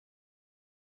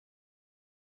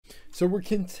So we're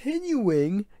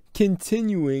continuing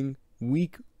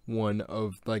week one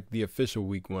of like the official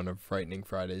week one of Frightening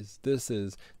Fridays. This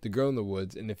is The Girl in the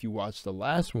Woods, and if you watched the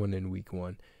last one in week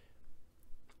one,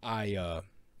 I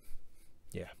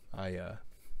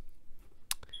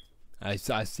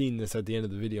seen this at the end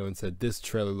of the video and said this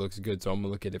trailer looks good, so I'm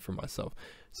gonna look at it for myself.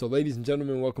 So ladies and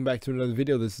gentlemen, welcome back to another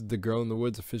video. This is The Girl in the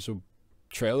Woods official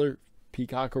trailer,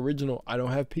 Peacock original. I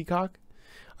don't have Peacock.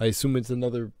 I assume it's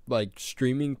another like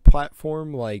streaming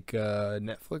platform like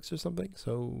Netflix or something.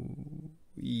 So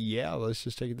yeah, let's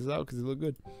just check this out because it look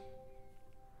good.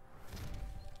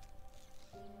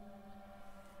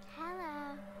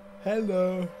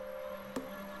 Hello.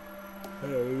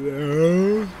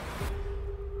 Hello.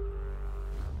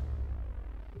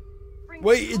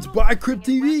 Wait, it's by Crypt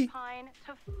TV?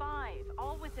 To 5,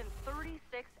 all within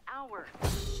 36 hours.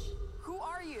 Who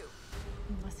are you?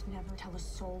 You must never tell a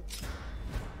soul.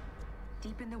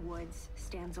 Deep in the woods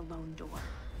stands a lone door.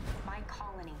 My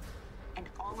colony and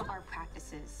all of our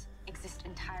practices exist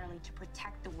entirely to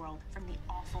protect the world from the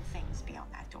awful things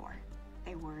beyond that door.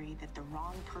 They worry that the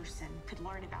wrong person could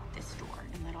learn about this door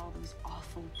and let all those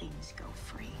awful things go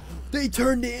free. They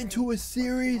turned it into a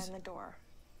series. Behind the door.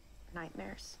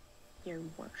 Nightmares. Your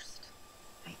worst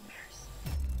nightmares.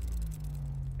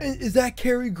 And is that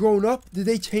Carrie grown up? Did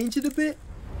they change it a bit?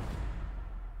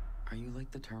 Are you like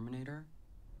the Terminator?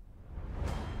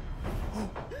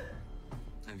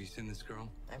 Have you seen this girl?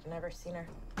 I've never seen her.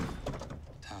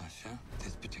 Tasha,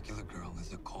 this particular girl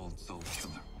is a cold soul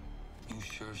killer. You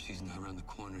sure she's not around the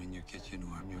corner in your kitchen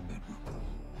or in your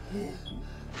bedroom?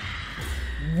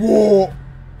 Whoa!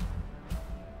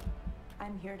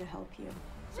 I'm here to help you.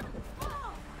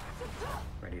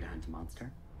 Ready to hunt a monster?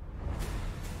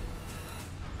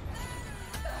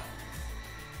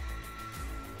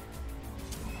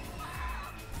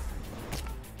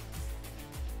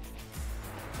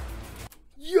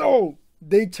 Yo,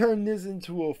 they turned this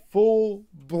into a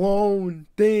full-blown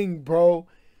thing, bro.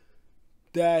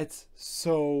 That's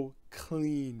so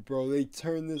clean, bro. They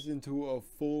turned this into a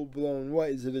full-blown, what,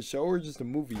 is it a show or just a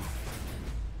movie?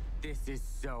 This is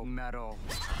so metal.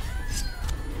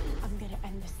 I'm gonna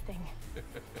end this thing.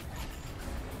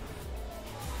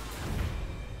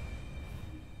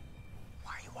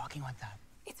 Why are you walking like that?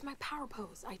 It's my power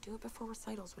pose. I do it before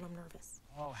recitals when I'm nervous.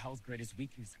 Oh, hell's greatest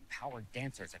weakness, empowered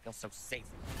dancers. I feel so safe.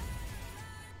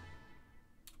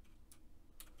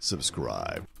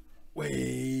 Subscribe.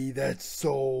 Wait, that's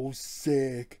so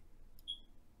sick.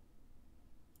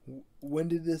 When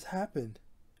did this happen?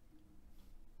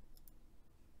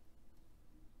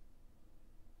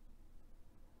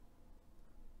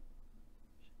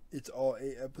 It's all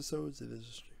 8 episodes. It is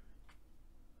a stream.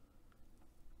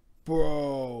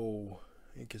 Bro,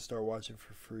 you can start watching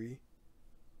for free.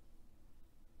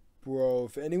 Bro,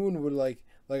 if anyone would like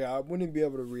I wouldn't be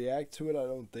able to react to it, I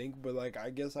don't think, but like I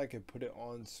guess I could put it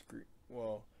on screen.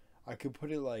 Well, I could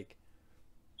put it like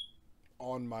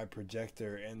on my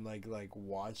projector and like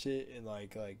watch it and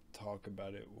like talk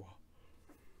about it.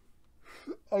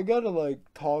 I gotta like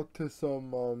talk to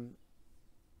some other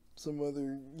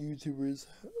YouTubers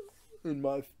in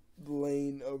my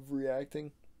lane of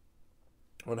reacting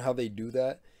on how they do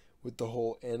that with the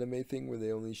whole anime thing where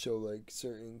they only show like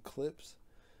certain clips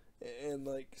and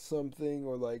like something,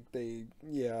 or like they,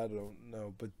 yeah, I don't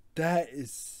know, but that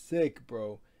is sick,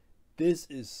 bro. This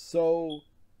is so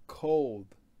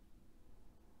cold,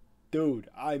 dude.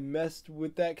 I messed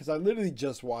with that because I literally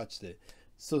just watched it,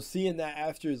 so seeing that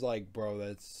after is like, bro,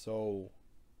 that's so,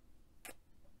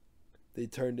 they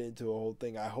turned it into a whole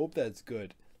thing. I hope that's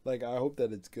good. Like, I hope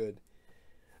that it's good.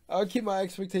 I'll keep my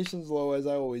expectations low as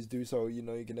I always do, so you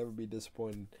know you can never be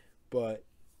disappointed. But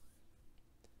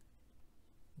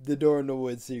the Door in the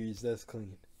Woods series, that's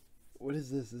clean. What is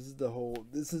this? This is the whole,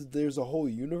 there's a whole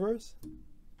universe? Door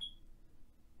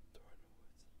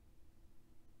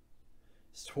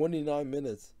in the Woods. It's 29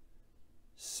 minutes.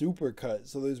 Super cut.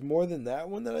 So there's more than that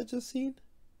one that I just seen?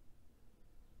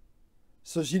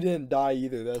 So she didn't die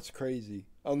either. That's crazy.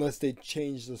 Unless they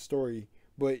changed the story.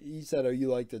 But he said, are you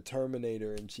like the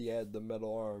Terminator? And she had the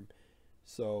metal arm.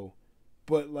 So,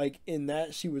 but like in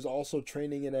that, she was also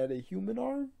training it at a human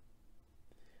arm?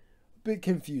 Bit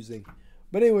confusing.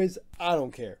 But anyways, I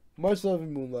don't care. Much love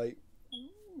and Moonlight.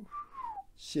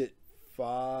 Shit.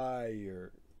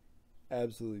 Fire.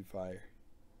 Absolutely fire.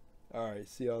 Alright,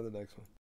 see y'all in the next one.